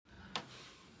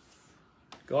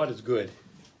God is good.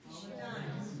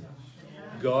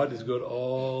 God is good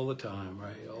all the time,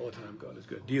 right? All the time God is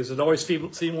good. Does it always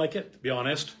seem like it? To be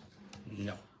honest,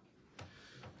 no.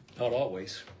 Not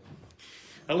always.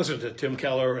 I listen to Tim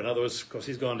Keller and others, because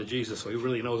he's gone to Jesus, so he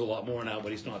really knows a lot more now,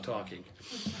 but he's not talking.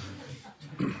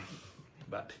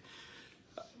 But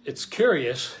it's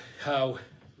curious how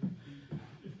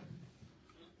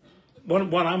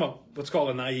when I'm what's called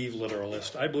a naive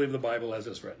literalist, I believe the Bible as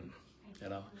it's written. You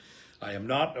know, I am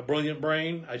not a brilliant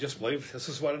brain. I just believe this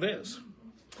is what it is,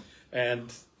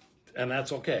 and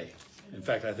that's okay. In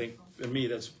fact, I think in me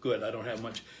that's good. I don't have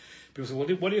much. People say, well,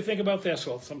 what do you think about this?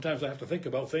 Well, sometimes I have to think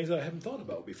about things that I haven't thought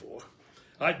about before.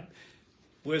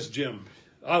 Where's Jim?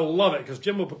 I love it, because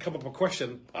Jim will come up with a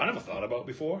question I never thought about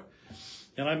before,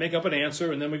 and I make up an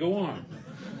answer, and then we go on.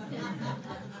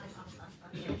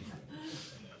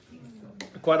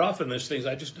 Quite often, there's things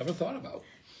I just never thought about.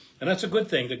 And that's a good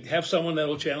thing, to have someone that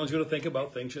will challenge you to think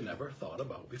about things you never thought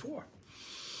about before.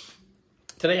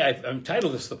 Today, I've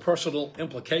entitled this, The Personal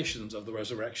Implications of the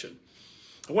Resurrection.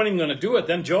 I wasn't even going to do it.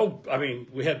 Then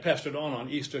we had Pastor Don on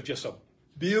Easter, just a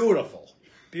beautiful,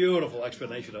 beautiful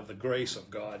explanation of the grace of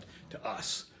God to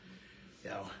us. You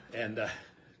know, and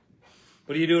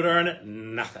what do you do to earn it?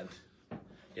 Nothing.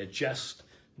 You just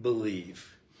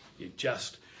believe. You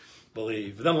just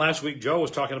believe. And then last week, Joe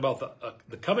was talking about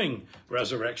the coming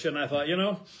resurrection. I thought,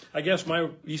 I guess my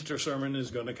Easter sermon is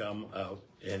going to come out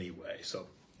anyway. So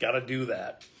got to do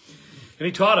that. And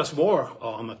he taught us more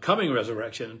on the coming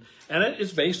resurrection, and it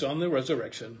is based on the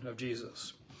resurrection of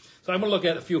Jesus. So I'm going to look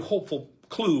at a few hopeful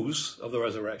clues of the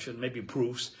resurrection, maybe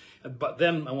proofs, but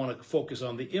then I want to focus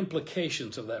on the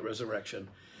implications of that resurrection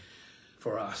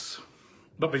for us.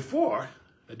 But before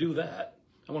I do that,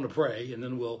 I want to pray, and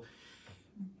then we'll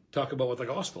talk about what the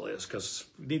gospel is, because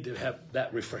we need to have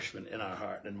that refreshment in our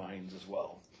heart and minds as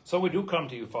well. So we do come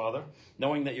to you, Father,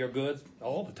 knowing that you're good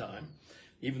all the time,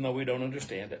 even though we don't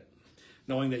understand it.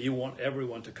 Knowing that you want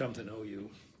everyone to come to know you.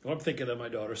 Well, I'm thinking of my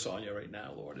daughter Sonia right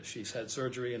now, Lord, as she's had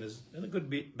surgery and is in a good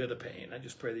bit of pain. I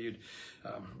just pray that you'd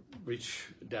reach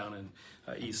down and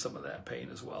ease some of that pain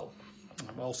as well.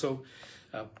 Also,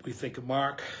 we think of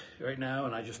Mark right now,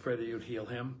 and I just pray that you'd heal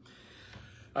him.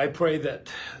 I pray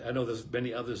that, I know there's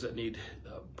many others that need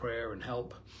prayer and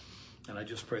help, and I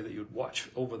just pray that you'd watch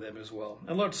over them as well.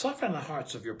 And Lord, soften the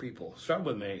hearts of your people. Start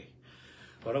with me.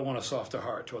 But I want a softer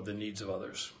heart toward the needs of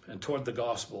others and toward the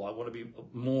gospel. I want to be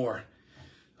more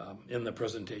in the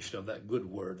presentation of that good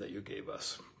word that you gave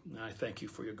us. And I thank you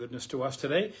for your goodness to us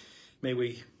today. May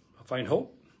we find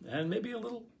hope and maybe a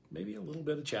little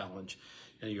bit of challenge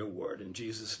in your word. In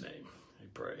Jesus' name, I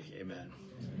pray. Amen.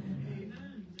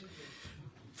 Amen.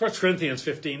 1 Corinthians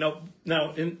 15.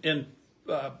 Now in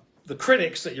the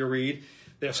critics that you read,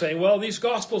 they're saying, well, these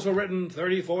Gospels were written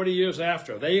 30, 40 years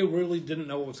after. They really didn't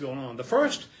know what was going on. The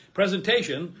first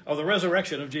presentation of the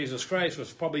resurrection of Jesus Christ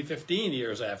was probably 15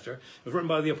 years after. It was written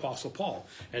by the Apostle Paul.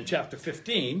 And chapter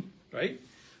 15, right,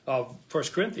 of 1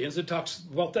 Corinthians, it talks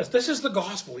about this. This is the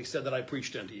gospel, he said, that I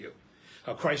preached unto you.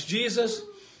 How Christ Jesus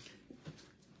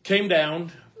came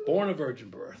down, born of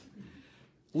virgin birth,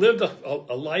 lived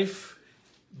a life,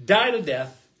 died a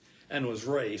death, and was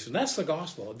raised. And that's the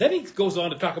gospel. Then he goes on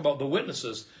to talk about the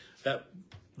witnesses that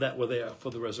were there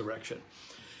for the resurrection.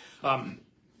 The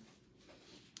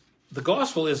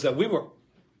gospel is that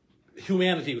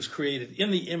humanity was created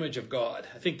in the image of God.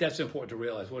 I think that's important to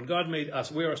realize. When God made us,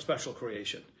 we're a special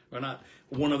creation. We're not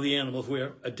one of the animals.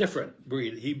 We're a different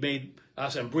breed. He made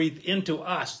us and breathed into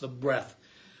us the breath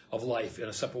of life in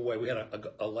a separate way. We had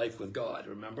a life with God,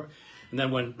 remember? And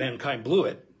then when mankind blew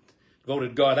it,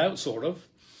 voted God out, sort of,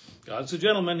 God's a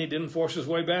gentleman. He didn't force his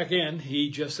way back in. He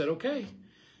just said, okay.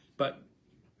 But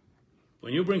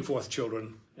when you bring forth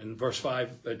children, in verse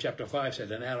 5, chapter 5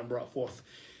 said, and Adam brought forth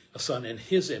a son in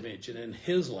his image and in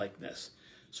his likeness,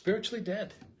 spiritually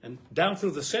dead. And down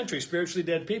through the century, spiritually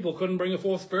dead people couldn't bring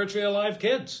forth spiritually alive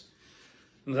kids.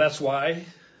 And that's why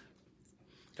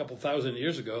a couple thousand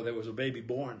years ago, there was a baby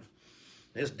born.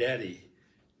 His daddy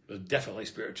was definitely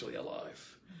spiritually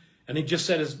alive. And he just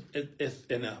said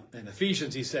in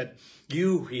Ephesians, he said,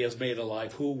 he has made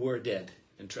alive who were dead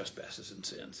in trespasses and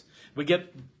sins.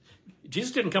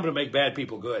 Jesus didn't come to make bad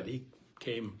people good. He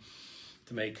came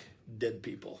to make dead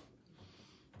people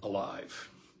alive.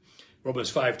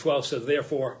 Romans 5:12 says,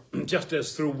 therefore, just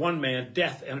as through one man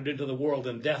death entered into the world,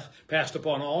 and death passed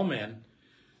upon all men,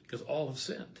 because all have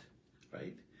sinned,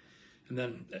 right? And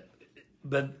then,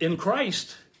 but in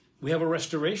Christ, we have a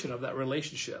restoration of that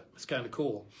relationship. It's kind of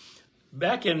cool.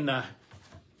 Back in our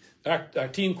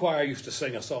teen choir used to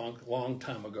sing a song a long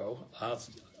time ago, a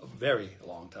very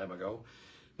long time ago,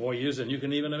 More years than you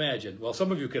can even imagine. Well,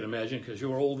 some of you can imagine because you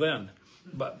were old then.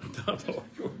 But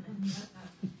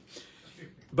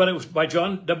it was by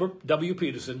John W.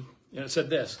 Peterson, and it said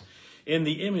this: in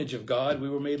the image of God we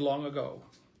were made long ago,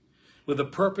 with a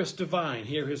purpose divine,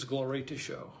 here his glory to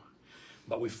show.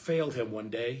 But we failed him one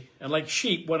day, and like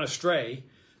sheep went astray,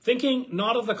 thinking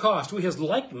not of the cost we his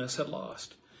likeness had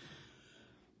lost.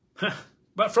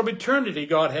 But from eternity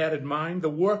God had in mind the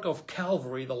work of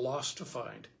Calvary, the lost to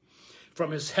find.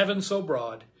 From his heaven so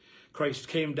broad, Christ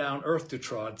came down earth to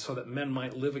trod, so that men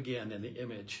might live again in the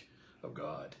image of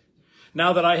God.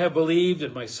 Now that I have believed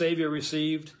and my Savior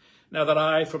received, now that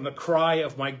I from the cry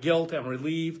of my guilt am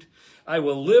relieved, I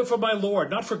will live for my Lord,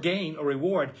 not for gain or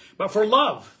reward, but for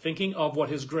love, thinking of what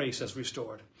his grace has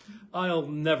restored. I'll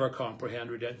never comprehend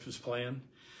redemption's plan,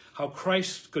 how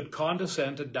Christ could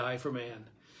condescend to die for man.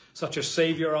 Such a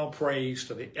Savior I'll praise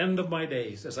to the end of my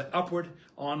days, as I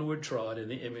onward trod in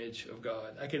the image of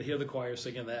God. I can hear the choir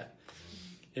singing that.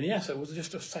 And yes, it was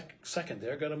just a second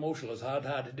there. I got emotional, as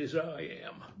hard-hearted as I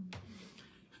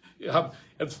am.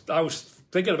 I was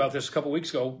thinking about this a couple of weeks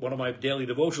ago. One of my daily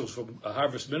devotionals from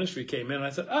Harvest Ministry came in, and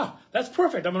I said, that's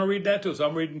perfect. I'm going to read that too. So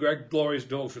I'm reading Greg Gloria's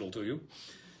devotional to you.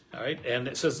 All right, and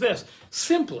it says this: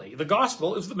 simply, the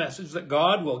gospel is the message that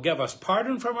God will give us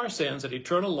pardon from our sins and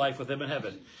eternal life with him in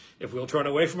heaven, if we'll turn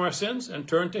away from our sins and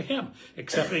turn to him,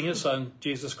 accepting his Son,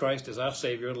 Jesus Christ, as our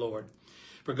Savior and Lord.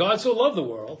 For God so loved the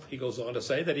world, he goes on to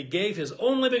say, that he gave his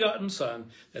only begotten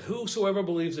Son, that whosoever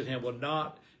believes in him will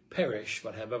not perish,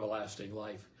 but have everlasting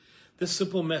life. This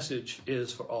simple message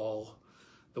is for all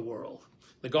the world.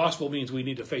 The gospel means we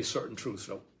need to face certain truths,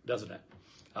 doesn't it?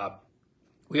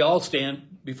 We all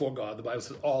stand before God. The Bible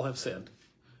says all have sinned.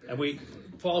 And we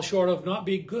fall short of not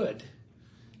being good,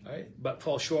 right, but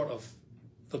fall short of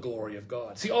the glory of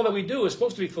God. See, all that we do is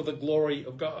supposed to be for the glory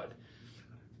of God.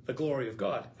 The glory of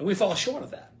God. And we fall short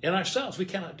of that. In ourselves, we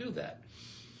cannot do that.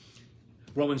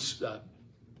 Romans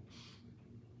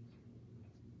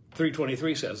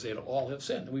 3:23 says, all have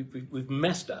sinned. We've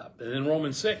messed up. And then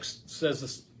Romans 6 says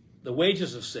this, the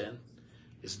wages of sin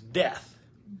is death.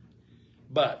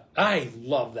 But I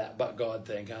love that but God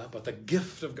thing, But the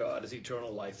gift of God is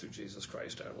eternal life through Jesus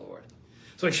Christ our Lord.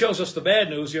 So he shows us the bad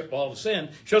news, all of sin.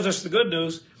 Shows us the good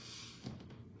news.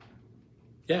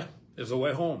 Yeah, there's a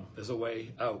way home. There's a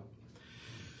way out.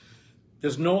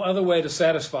 There's no other way to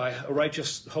satisfy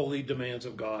righteous, holy demands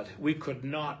of God. We could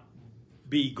not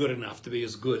be good enough to be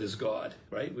as good as God,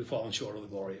 right? We've fallen short of the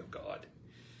glory of God.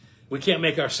 We can't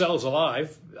make ourselves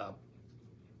alive.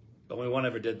 Only one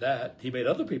ever did that. He made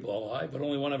other people alive, but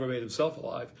only one ever made himself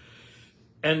alive.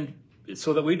 And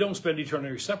so that we don't spend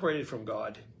eternity separated from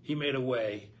God, he made a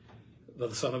way for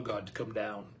the Son of God to come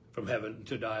down from heaven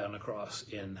to die on the cross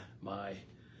in my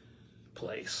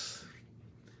place.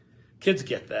 Kids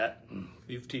get that.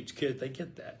 You teach kids, they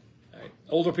get that. Right?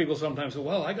 Older people sometimes say,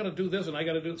 well, I got to do this and I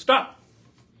got to do... Stop!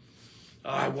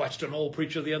 I watched an old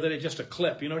preacher the other day, just a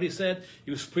clip. You know what he said?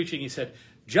 He was preaching, he said,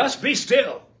 just be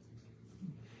still.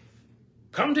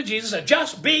 Come to Jesus and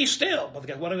just be still.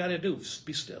 But what do I got to do?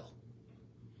 Be still.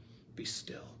 Be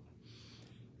still.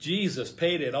 Jesus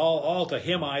paid it all to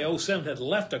him I owe. Sin had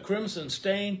left a crimson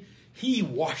stain. He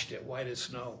washed it white as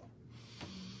snow.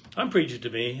 I'm preaching to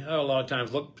me. I a lot of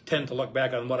times tend to look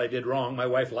back on what I did wrong. My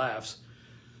wife laughs.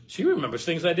 She remembers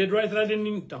things I did right that I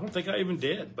don't think I even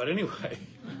did. But anyway.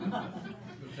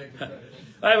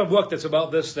 I have a book that's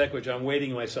about this thick, which I'm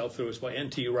wading myself through. It's by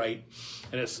N.T. Wright.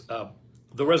 And it's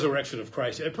The Resurrection of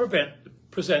Christ. It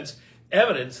presents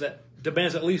evidence that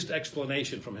demands at least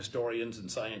explanation from historians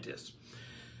and scientists.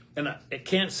 And it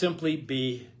can't simply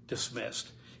be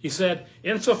dismissed. He said,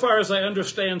 insofar as I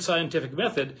understand scientific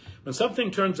method, when something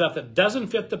turns out that doesn't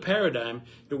fit the paradigm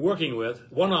you're working with,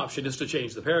 one option is to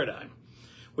change the paradigm.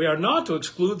 We are not to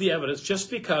exclude the evidence just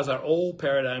because our old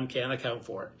paradigm can't account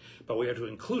for it, but we are to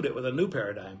include it with a new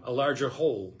paradigm, a larger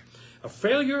whole. A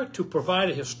failure to provide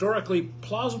a historically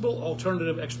plausible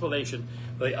alternative explanation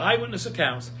for the eyewitness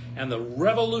accounts and the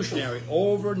revolutionary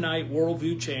overnight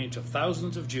worldview change of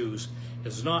thousands of Jews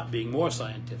is not being more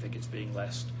scientific, it's being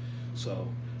less. So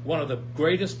one of the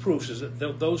greatest proofs is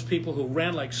that those people who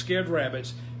ran like scared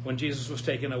rabbits when Jesus was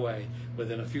taken away,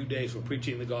 within a few days were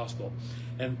preaching the gospel.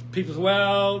 And people say,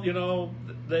 well, you know,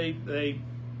 they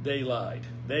lied.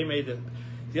 They made it.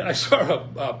 Yeah, I saw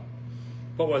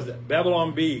what was that?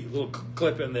 Babylon Bee, little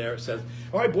clip in there. It says,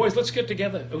 all right, boys, let's get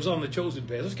together. It was on the Chosen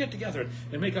page. Let's get together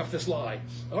and make up this lie.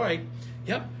 All right,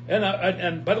 yep.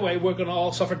 And by the way, we're going to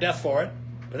all suffer death for it,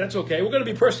 but that's okay. We're going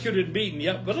to be persecuted and beaten,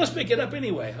 yep, but let's make it up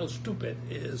anyway. How stupid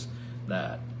is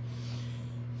that?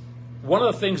 One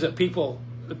of the things that people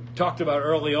talked about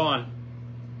early on,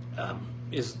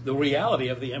 is the reality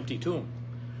of the empty tomb.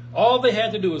 All they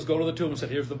had to do was go to the tomb and say,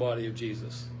 here's the body of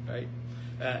Jesus, right?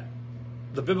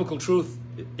 The biblical truth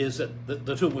is that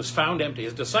the tomb was found empty.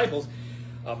 His disciples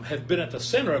have been at the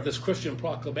center of this Christian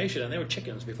proclamation, and they were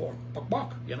chickens before. Buck,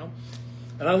 buck, you know?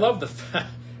 And I love the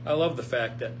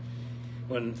fact that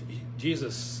when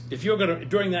Jesus, if you're going to,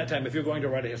 during that time, if you're going to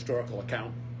write a historical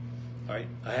account, all right,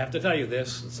 I have to tell you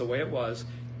this, it's the way it was,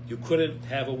 you couldn't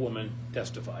have a woman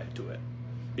testify to it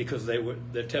because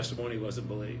their testimony wasn't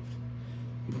believed.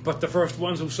 But the first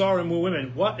ones who saw him were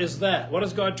women. What is that? What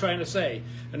is God trying to say?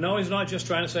 And no, he's not just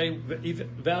trying to say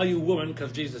value woman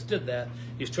because Jesus did that.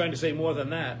 He's trying to say more than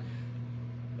that.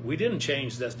 We didn't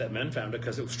change this that men found it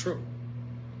because it was true.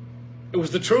 It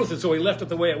was the truth, and so he left it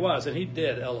the way it was, and he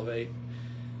did elevate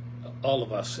all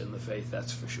of us in the faith,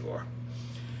 that's for sure.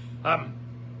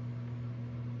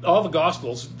 All the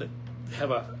Gospels that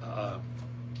have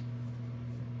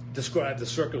describe the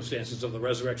circumstances of the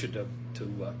resurrection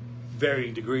to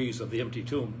varying degrees of the empty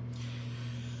tomb.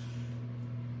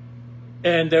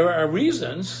 And there are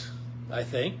reasons, I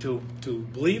think, to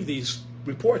believe these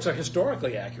reports are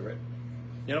historically accurate.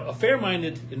 You know, a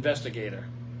fair-minded investigator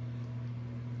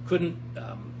couldn't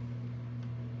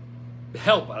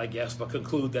help, I guess, but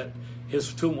conclude that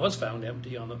his tomb was found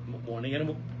empty on the morning,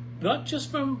 and not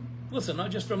just from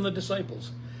the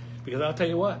disciples, because I'll tell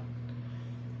you what,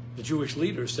 the Jewish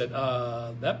leaders said,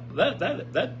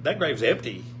 that grave's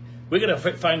empty. We're going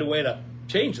to find a way to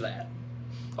change that.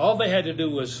 All they had to do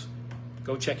was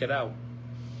go check it out.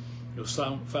 It was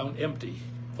found empty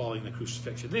following the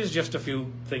crucifixion. These are just a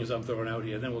few things I'm throwing out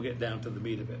here, then we'll get down to the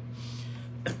meat of it.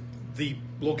 The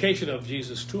location of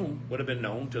Jesus' tomb would have been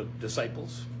known to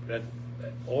disciples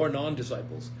or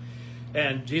non-disciples.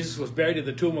 And Jesus was buried in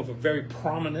the tomb of a very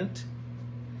prominent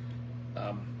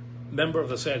member of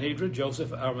the Sanhedrin,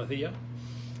 Joseph of Arimathea,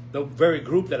 the very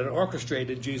group that had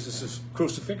orchestrated Jesus'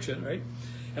 crucifixion, right?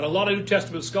 And a lot of New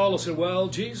Testament scholars said, well,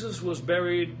 Jesus was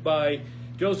buried by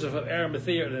Joseph of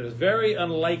Arimathea, and it is very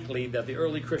unlikely that the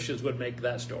early Christians would make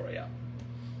that story up,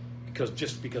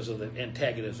 because of the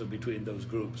antagonism between those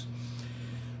groups.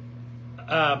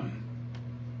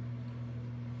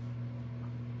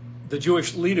 The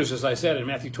Jewish leaders, as I said in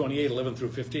Matthew 28, 11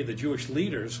 through 15, the Jewish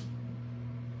leaders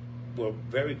were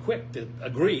very quick to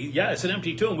agree, yeah, it's an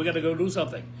empty tomb, we got to go do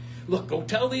something. Look, go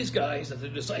tell these guys that the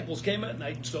disciples came at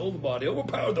night and stole the body,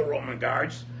 overpowered the Roman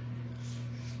guards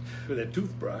with a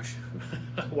toothbrush,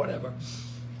 whatever.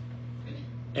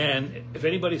 And if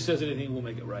anybody says anything, we'll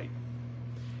make it right.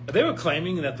 They were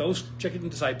claiming that those chicken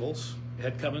disciples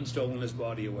had come and stolen his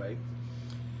body away.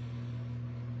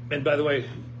 And by the way,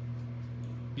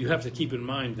 you have to keep in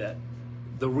mind that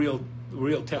the real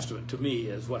testament to me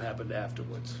is what happened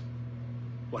afterwards.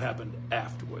 What happened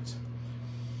afterwards.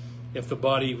 If the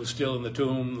body was still in the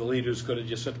tomb, the leaders could have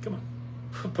just said, come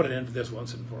on, put an end to this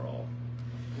once and for all.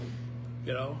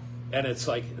 You know? And it's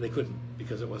like they couldn't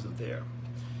because it wasn't there.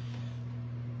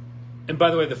 And by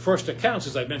the way, the first accounts,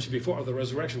 as I mentioned before, of the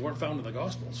resurrection weren't found in the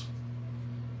Gospels.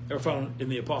 They were found in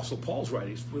the Apostle Paul's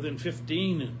writings within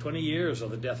 15 and 20 years of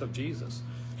the death of Jesus.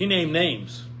 He named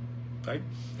names, right?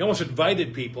 He almost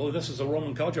invited people. This is a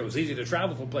Roman culture. It was easy to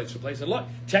travel from place to place. And look,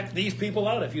 check these people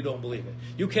out if you don't believe it.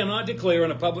 You cannot declare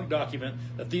in a public document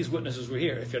that these witnesses were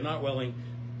here if you're not willing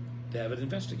to have it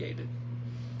investigated.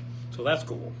 So that's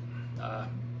cool.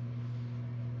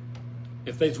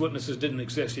 If these witnesses didn't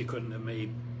exist, he couldn't have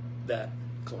made that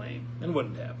claim and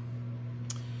wouldn't have.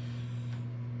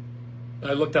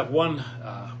 I looked up one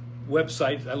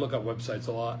website. I look up websites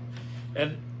a lot.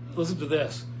 And listen to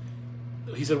this.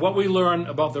 He said, what we learn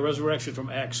about the resurrection from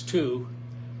Acts 2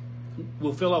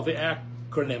 will fill out the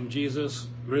acronym Jesus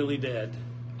really dead.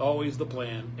 Always the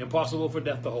plan. Impossible for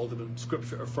death to hold him, and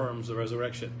Scripture affirms the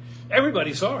resurrection.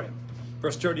 Everybody saw him.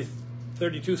 Verse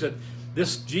 32 said,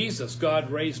 this Jesus God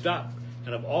raised up,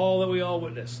 and of all that we all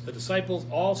witnessed, the disciples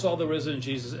all saw the risen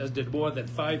Jesus, as did more than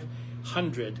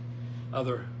 500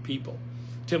 other people.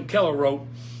 Tim Keller wrote,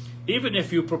 even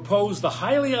if you propose the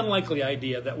highly unlikely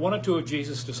idea that one or two of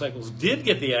Jesus' disciples did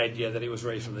get the idea that he was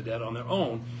raised from the dead on their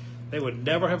own, they would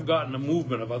never have gotten a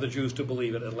movement of other Jews to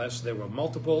believe it unless there were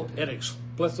multiple,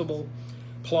 inexplicable,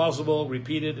 plausible,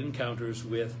 repeated encounters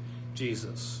with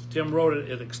Jesus. Tim wrote it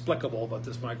inexplicable, but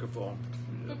this microphone.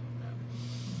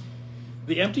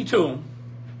 The empty tomb,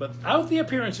 without the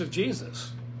appearance of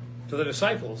Jesus to the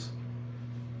disciples,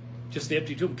 just the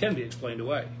empty tomb can be explained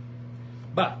away.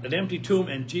 But an empty tomb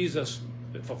and Jesus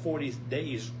for 40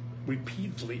 days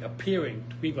repeatedly appearing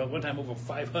to people, at one time over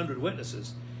 500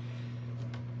 witnesses,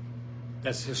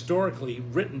 that's historically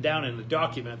written down in the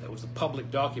document that was a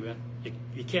public document.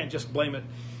 You can't just blame it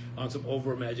on some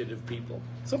over-imaginative people.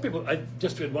 Some people, I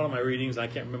just did one of my readings, and I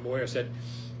can't remember where, I said,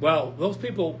 well, those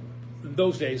people in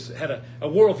those days had a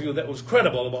worldview that was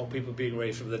credible about people being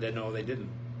raised from the dead. No, they didn't.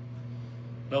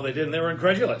 No, they didn't. They were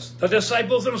incredulous. The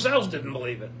disciples themselves didn't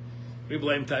believe it. We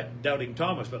blame doubting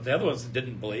Thomas, but the other ones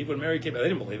didn't believe. When Mary came out, they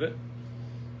didn't believe it.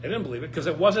 They didn't believe it because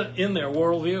it wasn't in their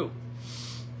worldview.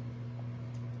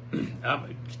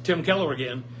 Tim Keller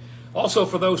again. Also,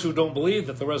 for those who don't believe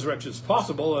that the resurrection is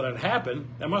possible, that it happened,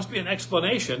 there must be an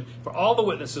explanation for all the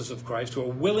witnesses of Christ who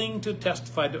are willing to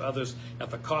testify to others at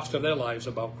the cost of their lives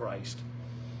about Christ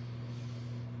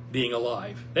being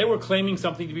alive. They were claiming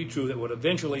something to be true that would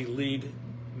eventually lead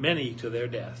many to their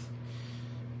death.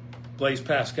 Blaise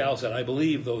Pascal said, I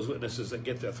believe those witnesses that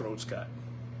get their throats cut.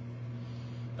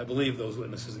 I believe those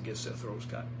witnesses that get their throats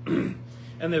cut.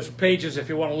 And there's pages, if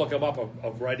you want to look them up,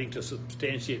 of writing to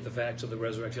substantiate the facts of the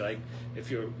resurrection. If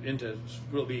you're into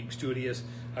really being studious,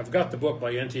 I've got the book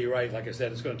by N.T. Wright. Like I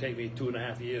said, it's going to take me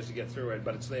 2.5 years to get through it,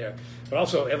 but it's there. But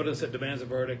also Evidence That Demands a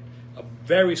Verdict,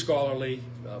 very scholarly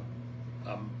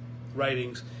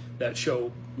writings that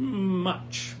show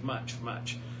much.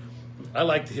 I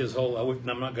liked his whole, I'm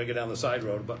not going to get down the side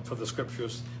road, but for the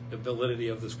scriptures, the validity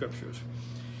of the scriptures.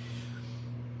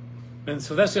 And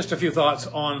so that's just a few thoughts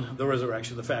on the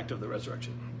resurrection, the fact of the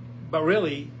resurrection. But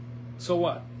really, so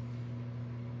what?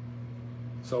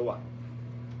 So what?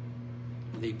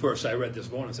 The verse I read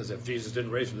this morning says, if Jesus didn't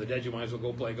raise from the dead, you might as well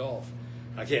go play golf.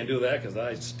 I can't do that because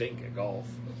I stink at golf.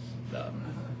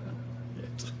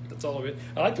 That's all of it.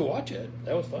 I like to watch it.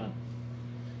 That was fun.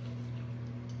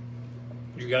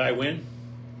 Your guy win?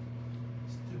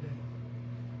 Today.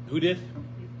 Who did?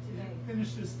 Today.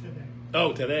 Finishes today.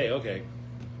 Oh, today. Okay.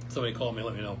 Somebody call me,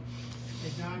 let me know.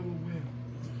 A guy will win.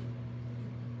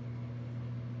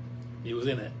 He was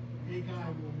in it. A guy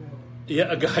will win.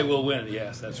 Yeah, a guy will win.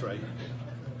 Yes, that's right.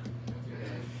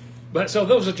 But so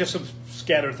those are just some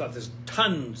scattered thoughts. There's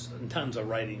tons and tons of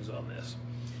writings on this.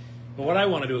 But what I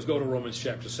want to do is go to Romans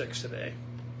chapter 6 today.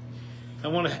 I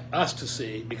want us to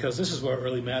see, because this is where it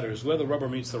really matters, where the rubber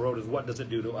meets the road is what does it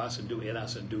do to us and do in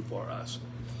us and do for us.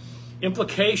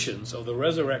 Implications of the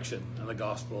resurrection and the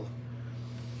gospel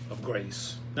of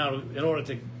grace. Now, in order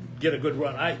to get a good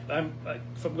run,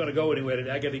 if I'm going to go anywhere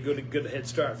today, I get a good head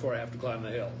start before I have to climb the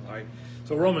hill. All right.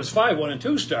 So Romans 5, 1 and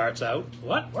 2 starts out,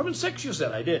 what? Romans 6, you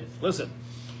said. I did. Listen.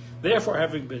 Therefore,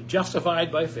 having been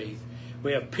justified by faith,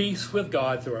 we have peace with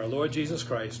God through our Lord Jesus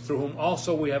Christ, through whom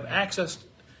also we have access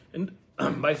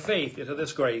by faith into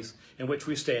this grace in which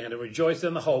we stand and rejoice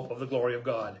in the hope of the glory of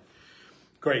God.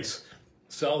 Grace,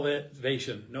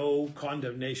 salvation, no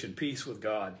condemnation, peace with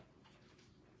God.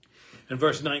 In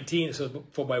verse 19, it says,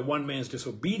 for by one man's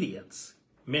disobedience,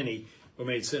 many were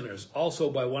made sinners. Also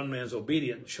by one man's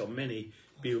obedience shall many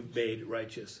be made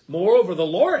righteous. Moreover, the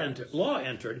law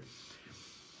entered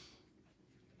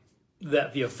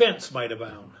that the offense might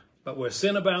abound. But where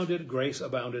sin abounded, grace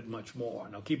abounded much more.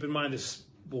 Now keep in mind, this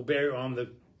will bear on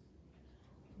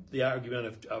the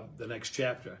argument of the next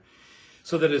chapter.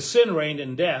 So that as sin reigned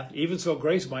in death, even so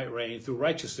grace might reign through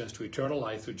righteousness to eternal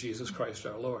life through Jesus Christ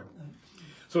our Lord.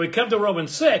 So we come to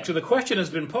Romans 6, and the question has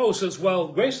been posed as, well,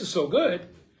 grace is so good.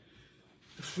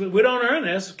 We don't earn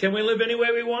this. Can we live any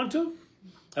way we want to?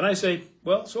 And I say,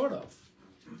 well, sort of.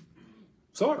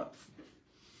 Sort of.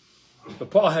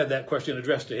 But Paul had that question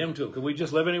addressed to him too. Can we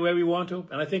just live any way we want to?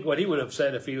 And I think what he would have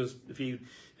said if he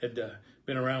had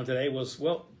been around today was,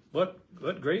 well, what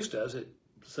grace does, it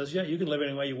says, yeah, you can live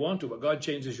any way you want to, but God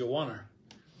changes your wanter.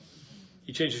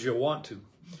 He changes your want to.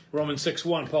 Romans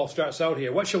 6:1, Paul starts out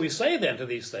here. What shall we say then to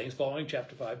these things, following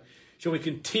chapter 5? Shall we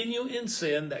continue in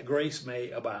sin that grace may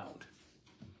abound?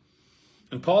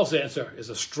 And Paul's answer is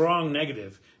a strong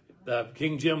negative.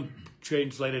 King Jim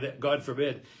translated it, God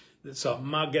forbid. It's a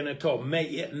mageneto. May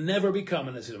it never become,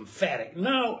 and it's emphatic.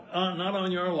 No, not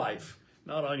on your life.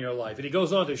 Not on your life. And he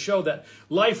goes on to show that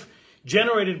life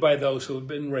generated by those who have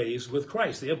been raised with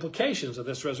Christ, the implications of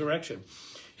this resurrection.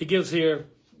 He gives here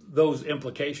those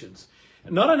implications.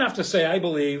 Not enough to say, I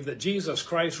believe that Jesus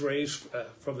Christ raised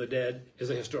from the dead is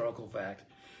a historical fact.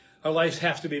 Our lives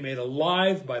have to be made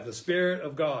alive by the Spirit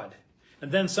of God.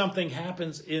 And then something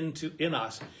happens in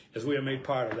us as we are made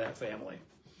part of that family.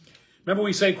 Remember,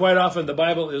 we say quite often the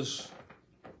Bible is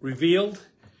revealed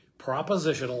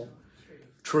propositional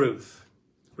truth.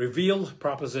 Revealed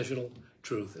propositional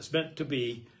truth. It's meant to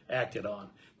be acted on.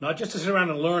 Not just to sit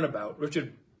around and learn about.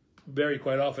 Richard Berry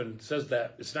quite often says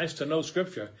that. It's nice to know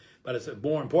Scripture, but it's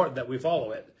more important that we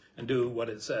follow it and do what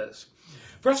it says.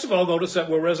 First of all, notice that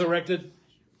we're resurrected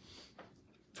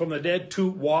from the dead to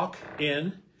walk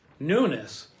in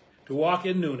newness. To walk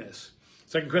in newness.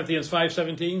 2 Corinthians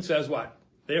 5:17 says what?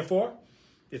 Therefore,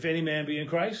 If any man be in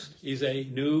Christ, he's a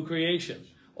new creation.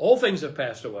 All things have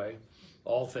passed away.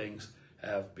 All things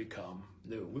have become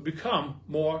new. We become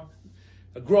more,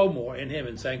 grow more in him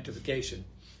in sanctification.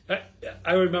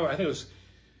 I remember, I think it was,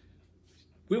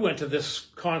 we went to this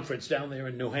conference down there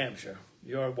in New Hampshire,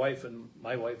 your wife and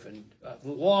my wife, and a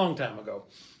long time ago.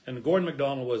 And Gordon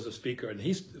MacDonald was the speaker, and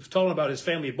he's talking about his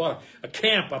family bought a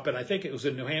camp up in, I think it was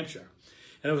in New Hampshire.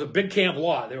 And it was a big camp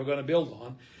lot they were going to build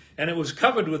on. And it was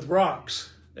covered with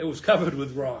rocks. It was covered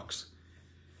with rocks.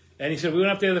 And he said, we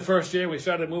went up there the first year, we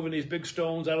started moving these big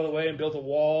stones out of the way and built a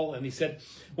wall. And he said,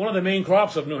 one of the main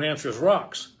crops of New Hampshire is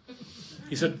rocks.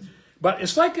 He said, but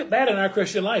it's like that in our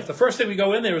Christian life. The first thing we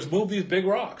go in there is move these big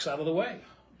rocks out of the way.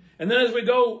 And then as we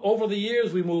go over the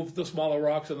years, we move the smaller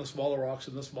rocks and the smaller rocks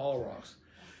and the smaller rocks.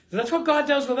 And that's what God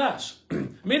does with us.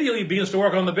 Immediately he begins to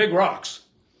work on the big rocks.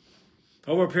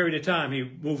 Over a period of time,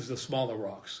 he moves the smaller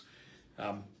rocks,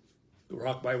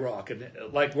 rock by rock. And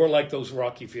we're like those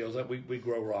rocky fields that we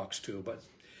grow rocks too. But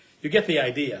you get the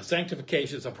idea.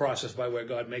 Sanctification is a process by where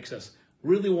God makes us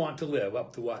really want to live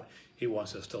up to what he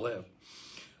wants us to live.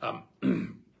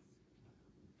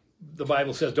 The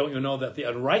Bible says, don't you know that the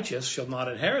unrighteous shall not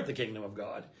inherit the kingdom of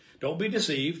God? Don't be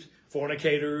deceived.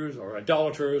 Fornicators or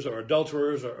idolaters or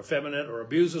adulterers or effeminate or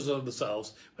abusers of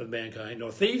themselves with mankind,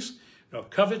 nor thieves, nor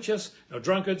covetous, nor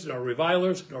drunkards, nor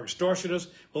revilers, nor extortioners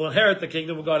will inherit the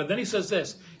kingdom of God. And then he says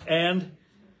this, and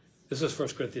this is 1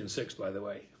 Corinthians 6, by the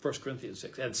way, 1 Corinthians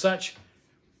 6, and such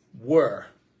were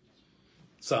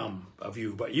some of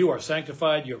you, but you are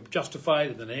sanctified, you're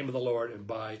justified in the name of the Lord and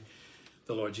by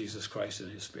the Lord Jesus Christ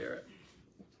and his Spirit.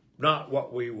 Not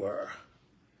what we were,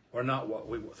 or not what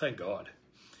we were, thank God.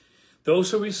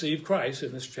 Those who receive Christ,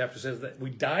 in this chapter says that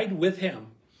we died with him.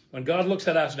 When God looks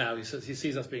at us now, he says he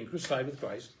sees us being crucified with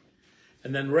Christ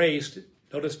and then raised,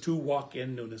 notice, to walk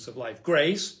in newness of life.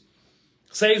 Grace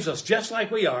saves us just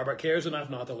like we are, but cares enough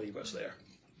not to leave us there.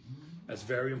 That's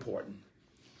very important.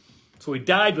 So we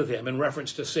died with him in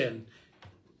reference to sin.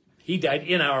 He died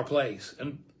in our place.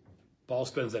 And Paul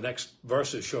spends the next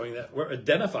verses showing that we're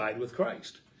identified with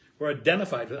Christ. We're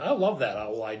identified with, I love that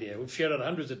whole idea. We've shared it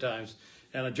hundreds of times.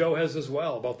 And Joe has as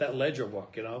well, about that ledger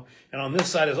book, you know. And on this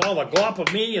side is all the glop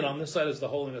of me, and on this side is the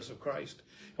holiness of Christ.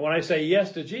 And when I say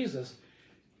yes to Jesus,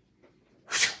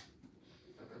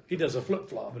 he does a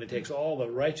flip-flop, and he takes all the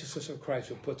righteousness of Christ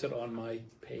and puts it on my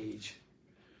page.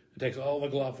 He takes all the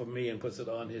glop of me and puts it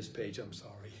on his page. I'm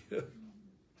sorry.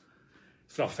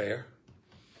 It's not fair.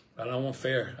 I don't want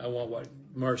fair. I want what?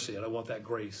 Mercy, and I want that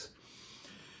grace.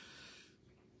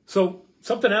 So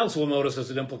something else we'll notice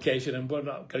as an implication, and we're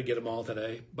not going to get them all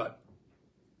today, but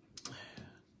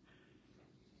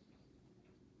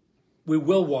we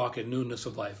will walk in newness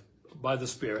of life by the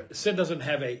Spirit. Sin doesn't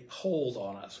have a hold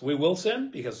on us. We will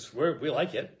sin because we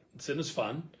like it. Sin is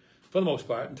fun, for the most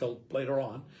part, until later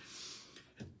on.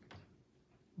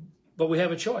 But we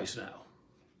have a choice now.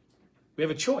 We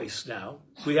have a choice now.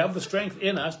 We have the strength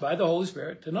in us by the Holy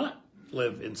Spirit to not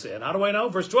live in sin. How do I know?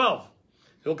 Verse 12.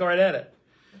 Look right at it.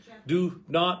 Do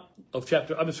not,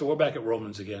 so we're back at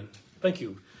Romans again. Thank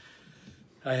you.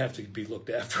 I have to be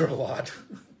looked after a lot.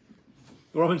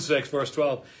 Romans 6, verse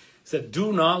 12 said,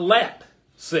 do not let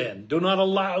sin, do not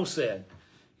allow sin.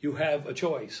 You have a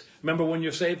choice. Remember, when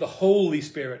you're saved, the Holy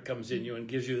Spirit comes in you and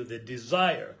gives you the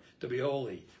desire to be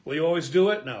holy. Will you always do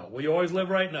it? No. Will you always live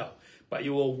right? No. But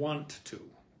you will want to.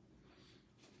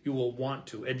 You will want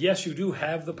to. And yes, you do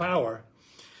have the power.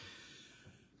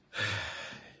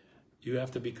 You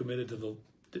have to be committed to the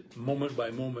moment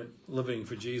by moment living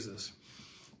for Jesus.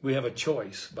 We have a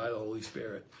choice by the Holy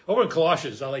Spirit. Over in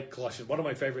Colossians, I like Colossians. One of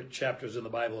my favorite chapters in the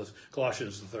Bible is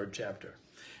Colossians, the 3rd chapter.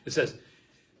 It says,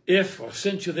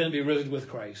 since you then be risen with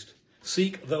Christ,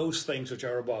 seek those things which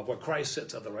are above, where Christ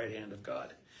sits at the right hand of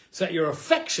God. Set your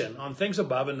affection on things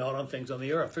above and not on things on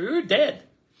the earth. For you're dead,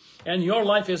 and your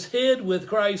life is hid with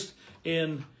Christ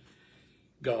in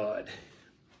God.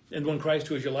 And when Christ,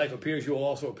 who is your life, appears, you will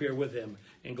also appear with him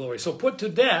in glory. So put to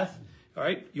death, all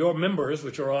right, your members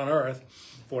which are on earth,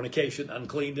 fornication,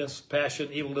 uncleanness, passion,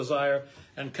 evil desire,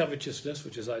 and covetousness,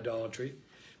 which is idolatry.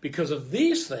 Because of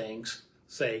these things'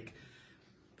 sake,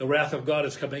 the wrath of God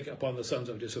is coming upon the sons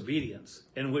of disobedience,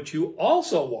 in which you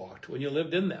also walked when you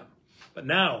lived in them. But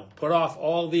now, put off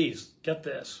all these. Get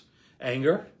this.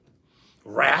 Anger,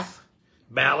 wrath,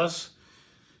 malice,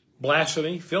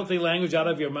 blasphemy, filthy language out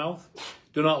of your mouth.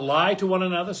 Do not lie to one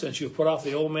another, since you've put off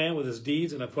the old man with his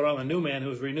deeds and have put on the new man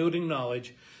who is renewed in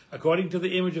knowledge, according to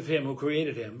the image of him who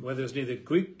created him, whether it's neither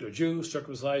Greek nor Jew,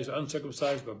 circumcised or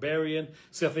uncircumcised, barbarian,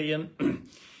 Scythian,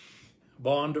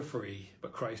 bond or free,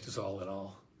 but Christ is all in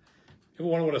all. You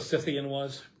ever wonder what a Scythian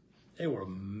was? They were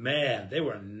mad. They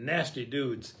were nasty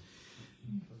dudes.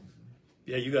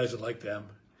 Yeah, you guys would like them.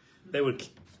 They would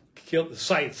kill the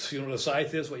scythes. You know what a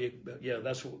scythe is? Yeah,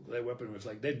 that's what their weapon was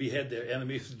like. They'd behead their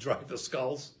enemies, drive the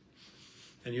skulls,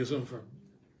 and use them for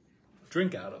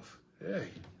drink out of. Hey.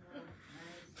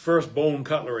 First bone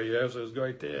cutlery, yes, it was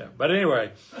right there. But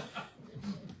anyway,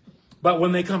 but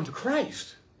when they come to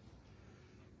Christ,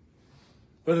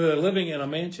 whether they're living in a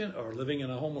mansion or living in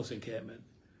a homeless encampment,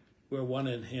 we're one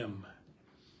in him.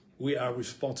 We are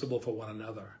responsible for one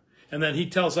another. And then he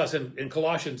tells us in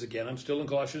Colossians again, I'm still in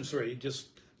Colossians 3, just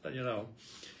let you know.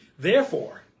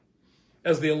 Therefore,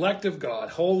 as the elect of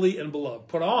God, holy and beloved,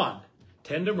 put on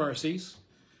tender mercies,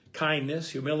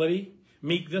 kindness, humility,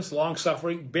 meekness,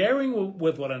 long-suffering, bearing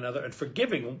with one another and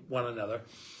forgiving one another.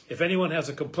 If anyone has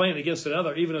a complaint against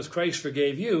another, even as Christ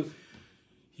forgave you,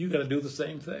 you got to do the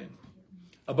same thing.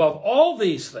 Above all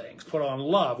these things, put on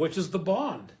love, which is the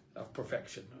bond of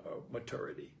perfection or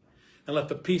maturity. And let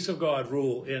the peace of God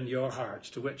rule in your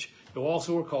hearts, to which you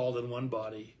also were called in one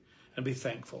body, and be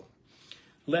thankful.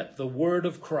 Let the word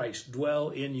of Christ dwell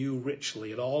in you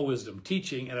richly in all wisdom,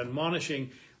 teaching and admonishing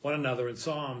one another in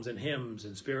psalms and hymns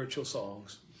and spiritual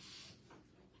songs,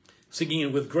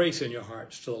 singing with grace in your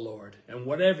hearts to the Lord. And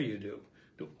whatever you do,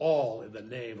 do all in the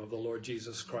name of the Lord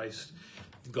Jesus Christ,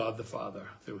 God the Father,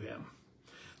 through him.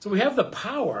 So we have the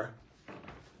power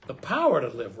to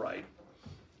live right.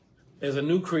 There's a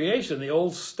new creation. The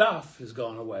old stuff has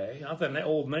gone away. Not the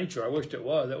old nature. I wished it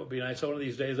was. That would be nice. One of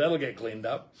these days, that'll get cleaned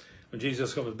up when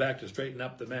Jesus comes back to straighten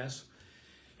up the mess.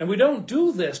 And we don't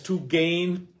do this to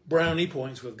gain brownie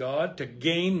points with God, to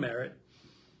gain merit,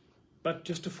 but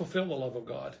just to fulfill the love of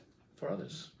God for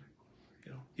others.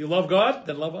 You love God,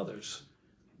 then love others.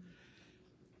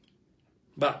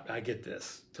 But I get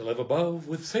this. To live above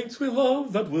with saints we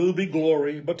love, that will be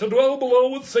glory. But to dwell below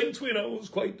with saints we know is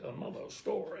quite another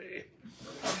story.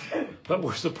 But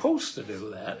we're supposed to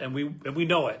do that, and we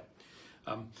know it.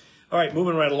 All right,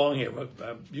 moving right along here.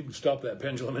 You can stop that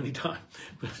pendulum anytime.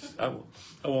 I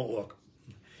won't look.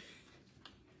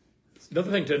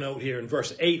 Another thing to note here in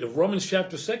verse 8 of Romans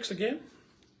chapter 6 again.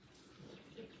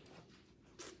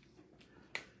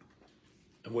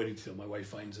 I'm waiting till my wife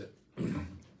finds it.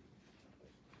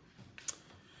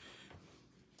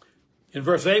 In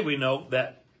verse 8, we note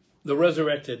that the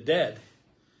resurrected dead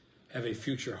have a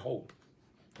future hope.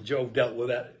 Job dealt with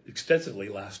that extensively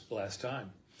last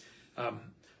time.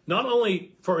 Not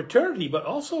only for eternity, but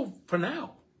also for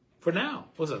now. For now.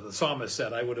 Was it the psalmist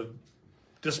said, I would have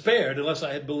despaired unless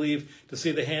I had believed to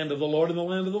see the hand of the Lord in the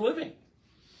land of the living.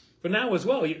 For now as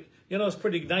well. You know, it's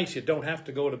pretty nice. You don't have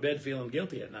to go to bed feeling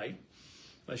guilty at night.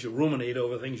 Unless you ruminate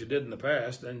over things you did in the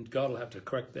past, then God will have to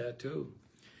correct that too.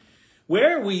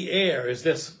 Where we err is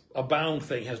this abound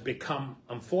thing has become,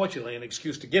 unfortunately, an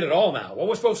excuse to get it all now. Well,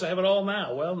 we're supposed to have it all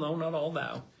now. Well, no, not all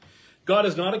now. God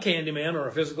is not a Candyman or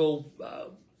a physical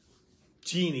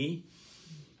genie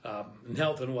in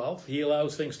health and wealth. He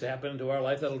allows things to happen into our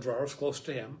life that'll draw us close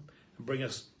to him and bring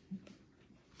us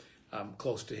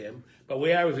close to him. But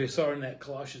we are, as we saw in that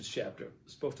Colossians chapter,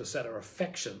 supposed to set our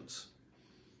affections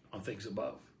on things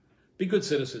above. Be good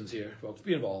citizens here, folks.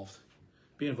 Be involved.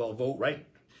 Be involved. Vote right.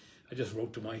 I just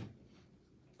wrote to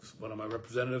one of my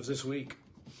representatives this week.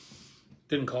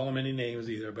 Didn't call him any names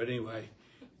either, but anyway.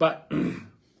 But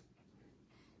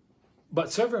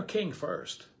serve our king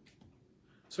first.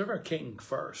 Serve our king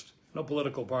first. No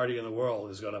political party in the world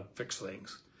is going to fix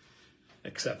things,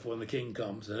 except when the king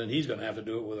comes, and then he's going to have to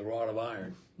do it with a rod of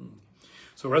iron.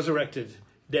 So resurrected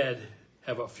dead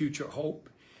have a future hope.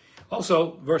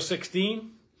 Also, verse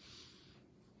 16,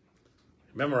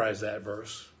 memorize that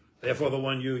verse. Therefore, the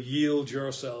one you yield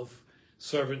yourself,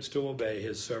 servants to obey,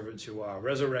 his servants you are.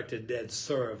 Resurrected dead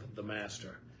serve the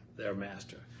master, their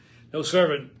master. No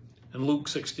servant in Luke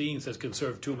 16 says can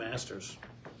serve two masters.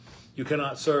 You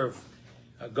cannot serve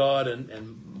God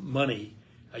and money.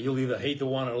 You'll either hate the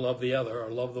one or love the other,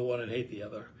 or love the one and hate the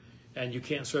other. And you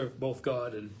can't serve both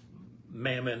God and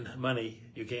mammon, money.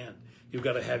 You can't. You've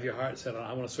got to have your heart set on,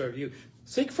 I want to serve you.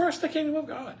 Seek first the kingdom of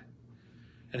God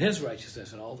and his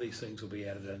righteousness, and all these things will be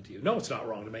added unto you. No, it's not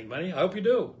wrong to make money. I hope you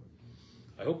do.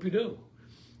 I hope you do.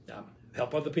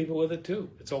 Help other people with it too.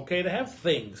 It's okay to have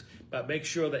things, but make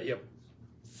sure that your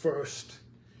first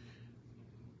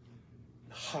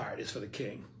heart is for the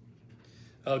king.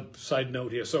 Side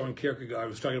note here, Soren Kierkegaard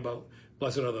was talking about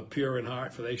blessed are the pure in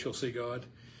heart, for they shall see God.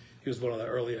 He was one of the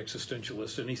early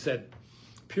existentialists, and he said,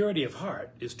 purity of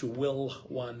heart is to will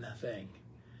one thing.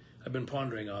 I've been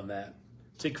pondering on that.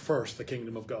 Seek first the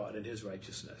kingdom of God and his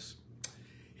righteousness.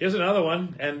 Here's another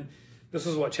one, and this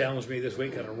is what challenged me this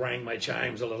week, kind of rang my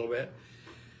chimes a little bit.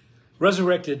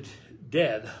 Resurrected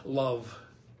dead love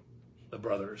the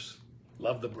brothers,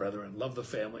 love the brethren, love the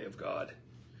family of God.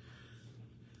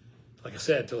 Like I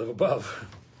said, to live above.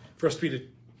 1 Peter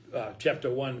chapter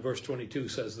 1, verse 22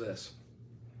 says this: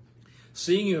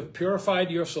 seeing you have purified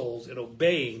your souls in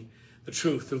obeying the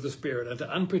truth through the Spirit unto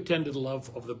unpretended love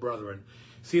of the brethren,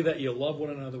 see that you love one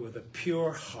another with a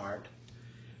pure heart,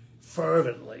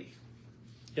 fervently.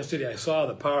 Yesterday I saw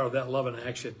the power of that love in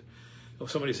action.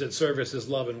 Somebody said service is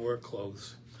love in work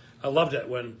clothes. I loved it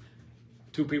when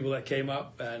two people that came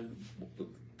up and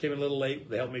came in a little late.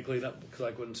 They helped me clean up because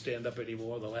I couldn't stand up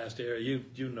anymore. The last area,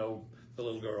 you know the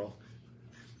little girl.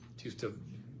 She used to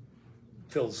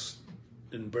Phil's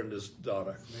and Brenda's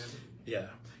daughter. Yeah,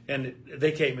 and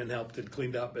they came and helped and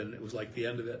cleaned up, and it was like the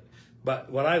end of it.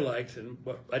 But what I liked, and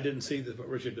what I didn't see this, what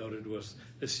Richard noted, was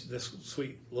this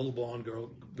sweet little blonde girl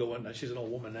going. She's an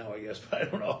old woman now, I guess, but I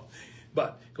don't know.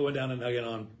 But going down and hugging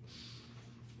on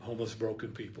homeless,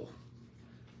 broken people.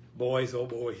 Boys, oh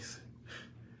boys.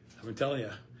 I've been telling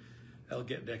you, they'll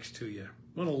get next to you.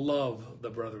 I want to love the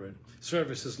brethren.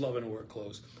 Service is love and work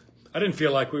clothes. I didn't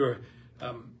feel like we were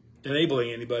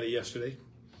enabling anybody yesterday.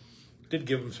 Did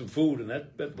give them some food, and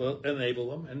that will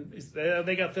enable them. And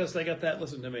they got this, they got that.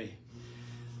 Listen to me.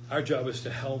 Our job is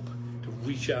to help, to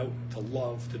reach out, to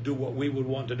love, to do what we would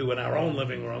want to do in our own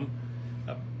living room,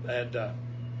 and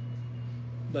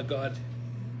let God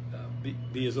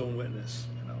be his own witness.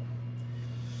 You know,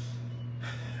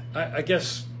 I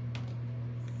guess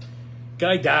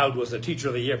Guy Dowd was the teacher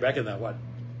of the year back in the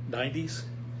 90s.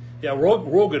 Yeah,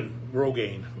 Reagan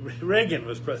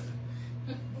was president.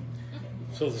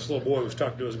 So this little boy was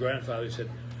talking to his grandfather. He said,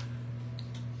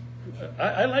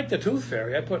 I like the tooth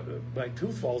fairy. I put my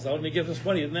tooth falls out and he gives us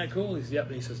money. Isn't that cool? He said, yep.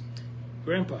 And he says,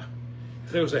 Grandpa,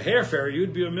 if there was a hair fairy,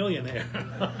 you'd be a millionaire.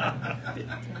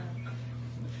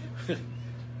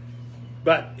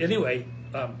 But anyway,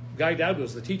 Guy Dowd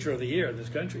was the teacher of the year in this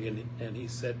country. And he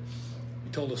said,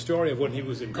 he told a story of when he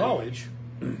was in college.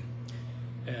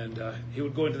 And he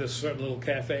would go into this certain little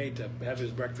cafe to have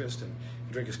his breakfast and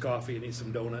drink his coffee and eat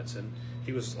some donuts. And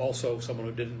he was also someone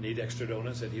who didn't need extra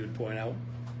donuts, that he would point out.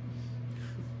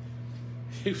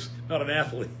 He was not an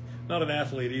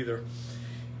athlete either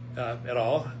at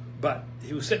all. But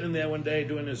he was sitting in there one day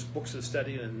doing his books and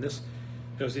studying, and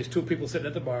there was these two people sitting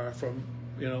at the bar from,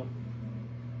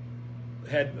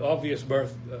 had obvious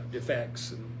birth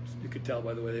defects, and you could tell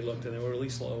by the way they looked, and they were really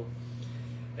slow.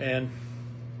 And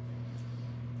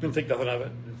didn't think nothing of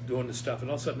it, doing this stuff. And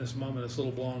all of a sudden this mom and this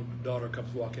little blonde daughter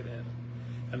comes walking in.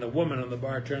 And the woman on the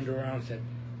bar turned around and said,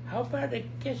 how about a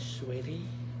kiss, sweetie?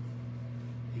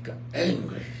 He got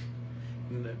angry.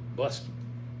 And the blessed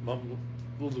mom,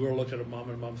 little girl looked at her mom,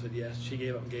 and mom said yes. She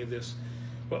gave up and gave this,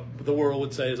 what the world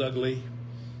would say is ugly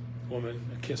woman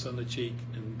a kiss on the cheek,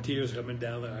 and tears coming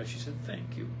down her eyes. She said,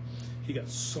 thank you. He got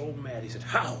so mad. He said,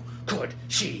 how could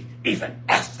she even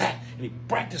ask that? And he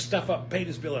bragged his stuff up, paid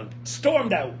his bill, and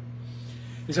stormed out.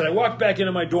 He said, I walked back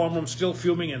into my dorm room still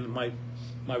fuming, and my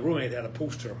roommate had a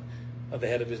poster at the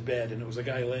head of his bed, and it was a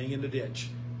guy laying in the ditch,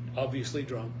 obviously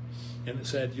drunk, and it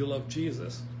said, you love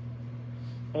Jesus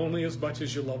only as much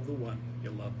as you love the one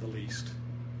you love the least.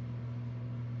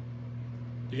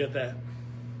 You get that?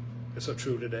 It's so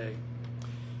true today.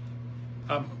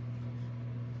 I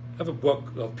have a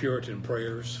book of Puritan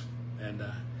prayers, and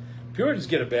Puritans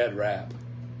get a bad rap.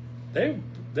 They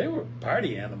were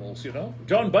party animals,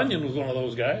 John Bunyan was one of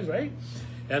those guys, right?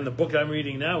 And the book I'm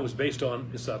reading now is based on,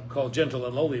 it's called Gentle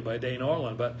and Lowly by Dane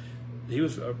Orland, but he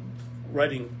was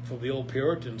writing for the old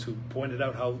Puritans who pointed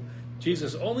out how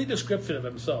Jesus' only description of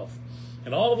himself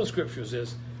in all of the scriptures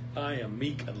is, I am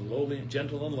meek and lowly and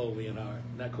gentle and lowly in heart.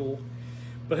 Isn't that cool?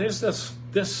 But here's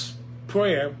this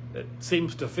prayer that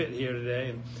seems to fit here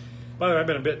today. And by the way, I've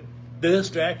been a bit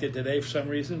distracted today for some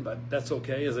reason, but that's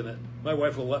okay, isn't it? My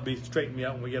wife will let me straighten me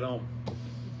out when we get home.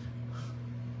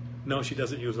 No, she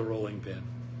doesn't use a rolling pin,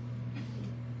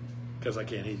 because I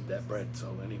can't eat that bread,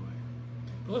 so anyway.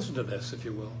 But listen to this, if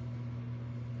you will.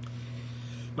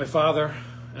 My Father,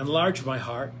 enlarge my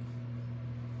heart,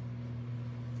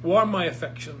 warm my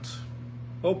affections,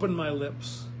 open my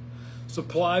lips,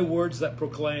 supply words that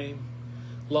proclaim,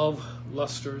 love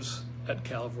lusters at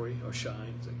Calvary, or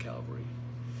shines at Calvary.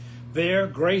 There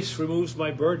grace removes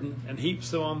my burden and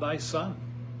heaps them on thy Son,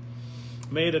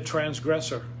 made a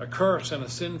transgressor, a curse and a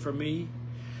sin for me.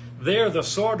 There the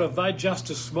sword of thy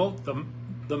justice smote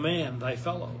the man, thy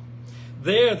fellow.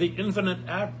 There the infinite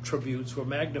attributes were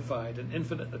magnified and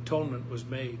infinite atonement was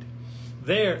made.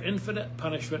 There infinite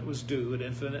punishment was due and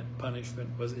infinite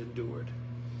punishment was endured.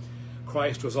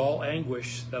 Christ was all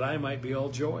anguish that I might be all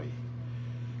joy,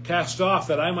 cast off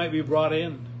that I might be brought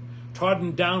in,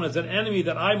 trodden down as an enemy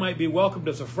that I might be welcomed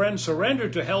as a friend,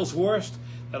 surrendered to hell's worst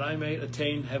that I may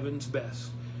attain heaven's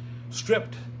best,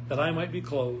 stripped that I might be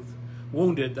clothed,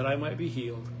 wounded that I might be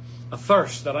healed,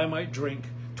 athirst that I might drink,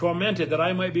 tormented that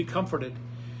I might be comforted,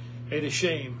 made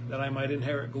ashamed that I might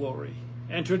inherit glory,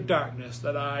 entered darkness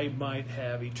that I might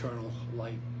have eternal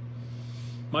light.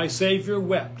 My Savior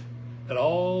wept that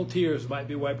all tears might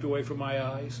be wiped away from my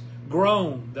eyes,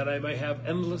 groaned that I may have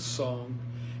endless song,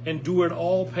 endured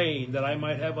all pain that I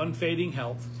might have unfading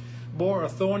health, bore a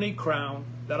thorny crown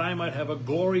that I might have a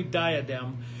glory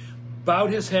diadem,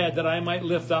 bowed his head that I might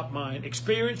lift up mine,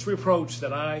 experienced reproach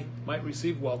that I might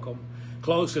receive welcome,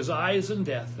 closed his eyes in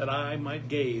death that I might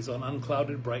gaze on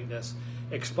unclouded brightness,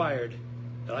 expired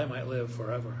that I might live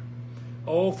forever.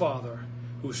 O Father,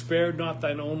 who spared not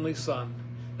thine only Son,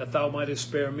 that thou mightest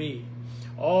spare me,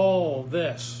 all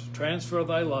this transfer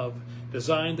thy love,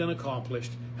 designed and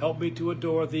accomplished, help me to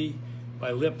adore thee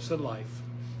by lips and life.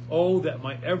 Oh, that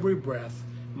my every breath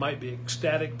might be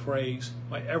ecstatic praise,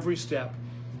 my every step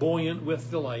buoyant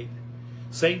with delight.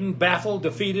 Satan baffled,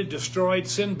 defeated, destroyed,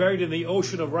 sin buried in the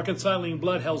ocean of reconciling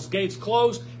blood, hell's gates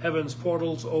closed, heaven's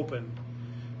portals open.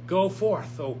 Go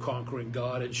forth, O conquering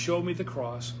God, and show me the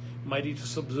cross, mighty to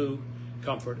subdue,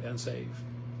 comfort, and save.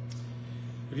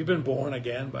 Have you been born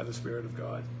again by the Spirit of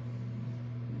God?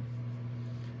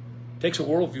 It takes a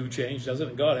worldview change, doesn't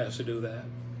it? God has to do that.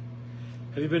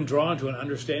 Have you been drawn to an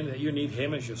understanding that you need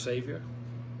Him as your Savior,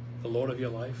 the Lord of your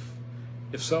life?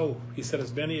 If so, He said,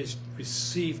 as many as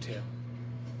received Him,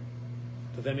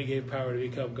 to them He gave power to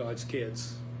become God's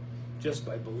kids, just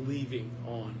by believing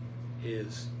on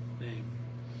His name.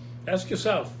 Ask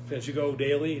yourself, as you go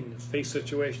daily and face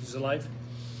situations in life,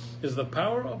 is the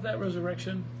power of that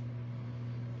resurrection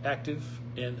active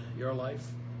in your life?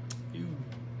 You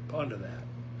ponder that.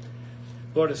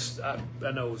 Lord,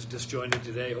 I know it's disjointed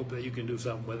today. I hope that you can do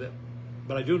something with it.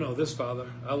 But I do know this, Father.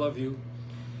 I love you.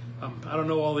 I don't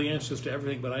know all the answers to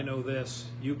everything, but I know this.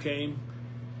 You came,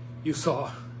 you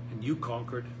saw, and you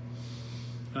conquered.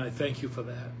 And I thank you for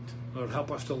that. Lord,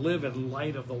 help us to live in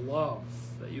light of the love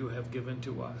that you have given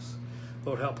to us.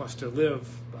 Lord, help us to live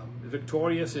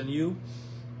victorious in you,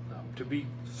 to be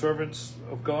servants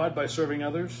of God by serving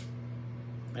others,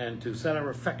 and to set our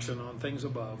affection on things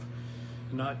above,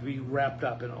 and not be wrapped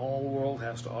up in all the world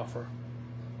has to offer.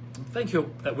 Thank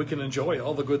you that we can enjoy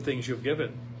all the good things you've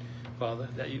given, Father,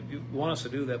 that you want us to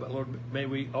do that. But Lord, may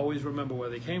we always remember where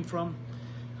they came from,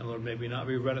 and Lord, may we not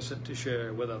be reticent to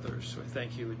share with others. So I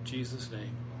thank you in Jesus'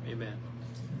 name. Amen.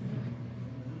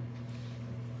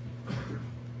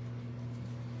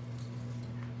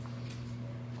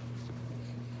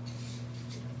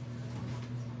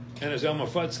 And as Elmer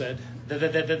Fudd said,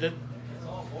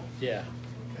 yeah.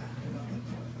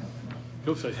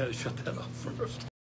 Oops, I had to shut that off first.